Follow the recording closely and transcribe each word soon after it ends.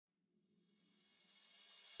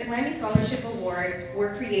The Glammy Scholarship Awards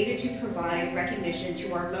were created to provide recognition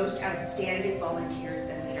to our most outstanding volunteers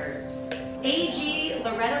and leaders. AG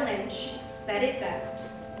Loretta Lynch said it best.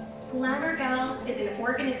 Glamour Gals is an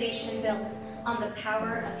organization built on the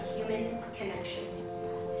power of human connection.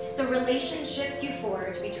 The relationships you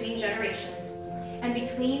forge between generations and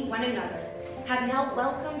between one another have now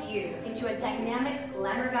welcomed you into a dynamic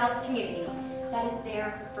Glamour Gals community that is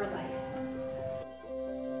there for life.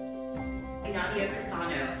 Nadia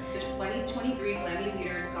Crisano, the 2023 Glammy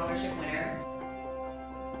Leaders Scholarship winner.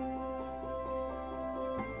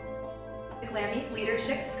 The Glammy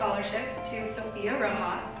Leadership Scholarship to Sophia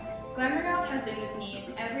Rojas. Glamour Gals has been with me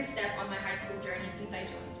every step on my high school journey since I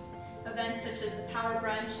joined. Events such as the Power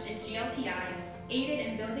Brunch and GLTI aided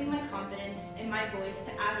in building my confidence and my voice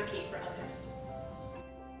to advocate for others.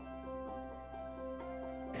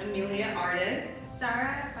 Amelia Arden.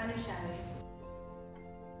 Sarah Fanushali.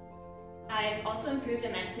 I've also improved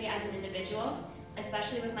immensely as an individual,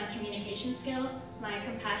 especially with my communication skills, my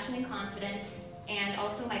compassion and confidence, and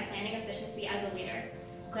also my planning efficiency as a leader.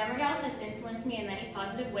 Glamour Gals has influenced me in many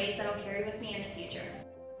positive ways that I'll carry with me in the future.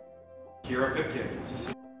 Kira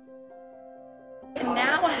Pipkins. And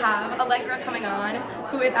now I have Allegra coming on,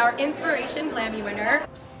 who is our Inspiration Glammy winner.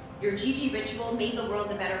 Your Gigi ritual made the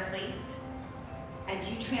world a better place, and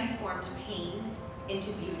you transformed pain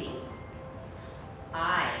into beauty.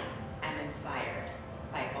 I am inspired.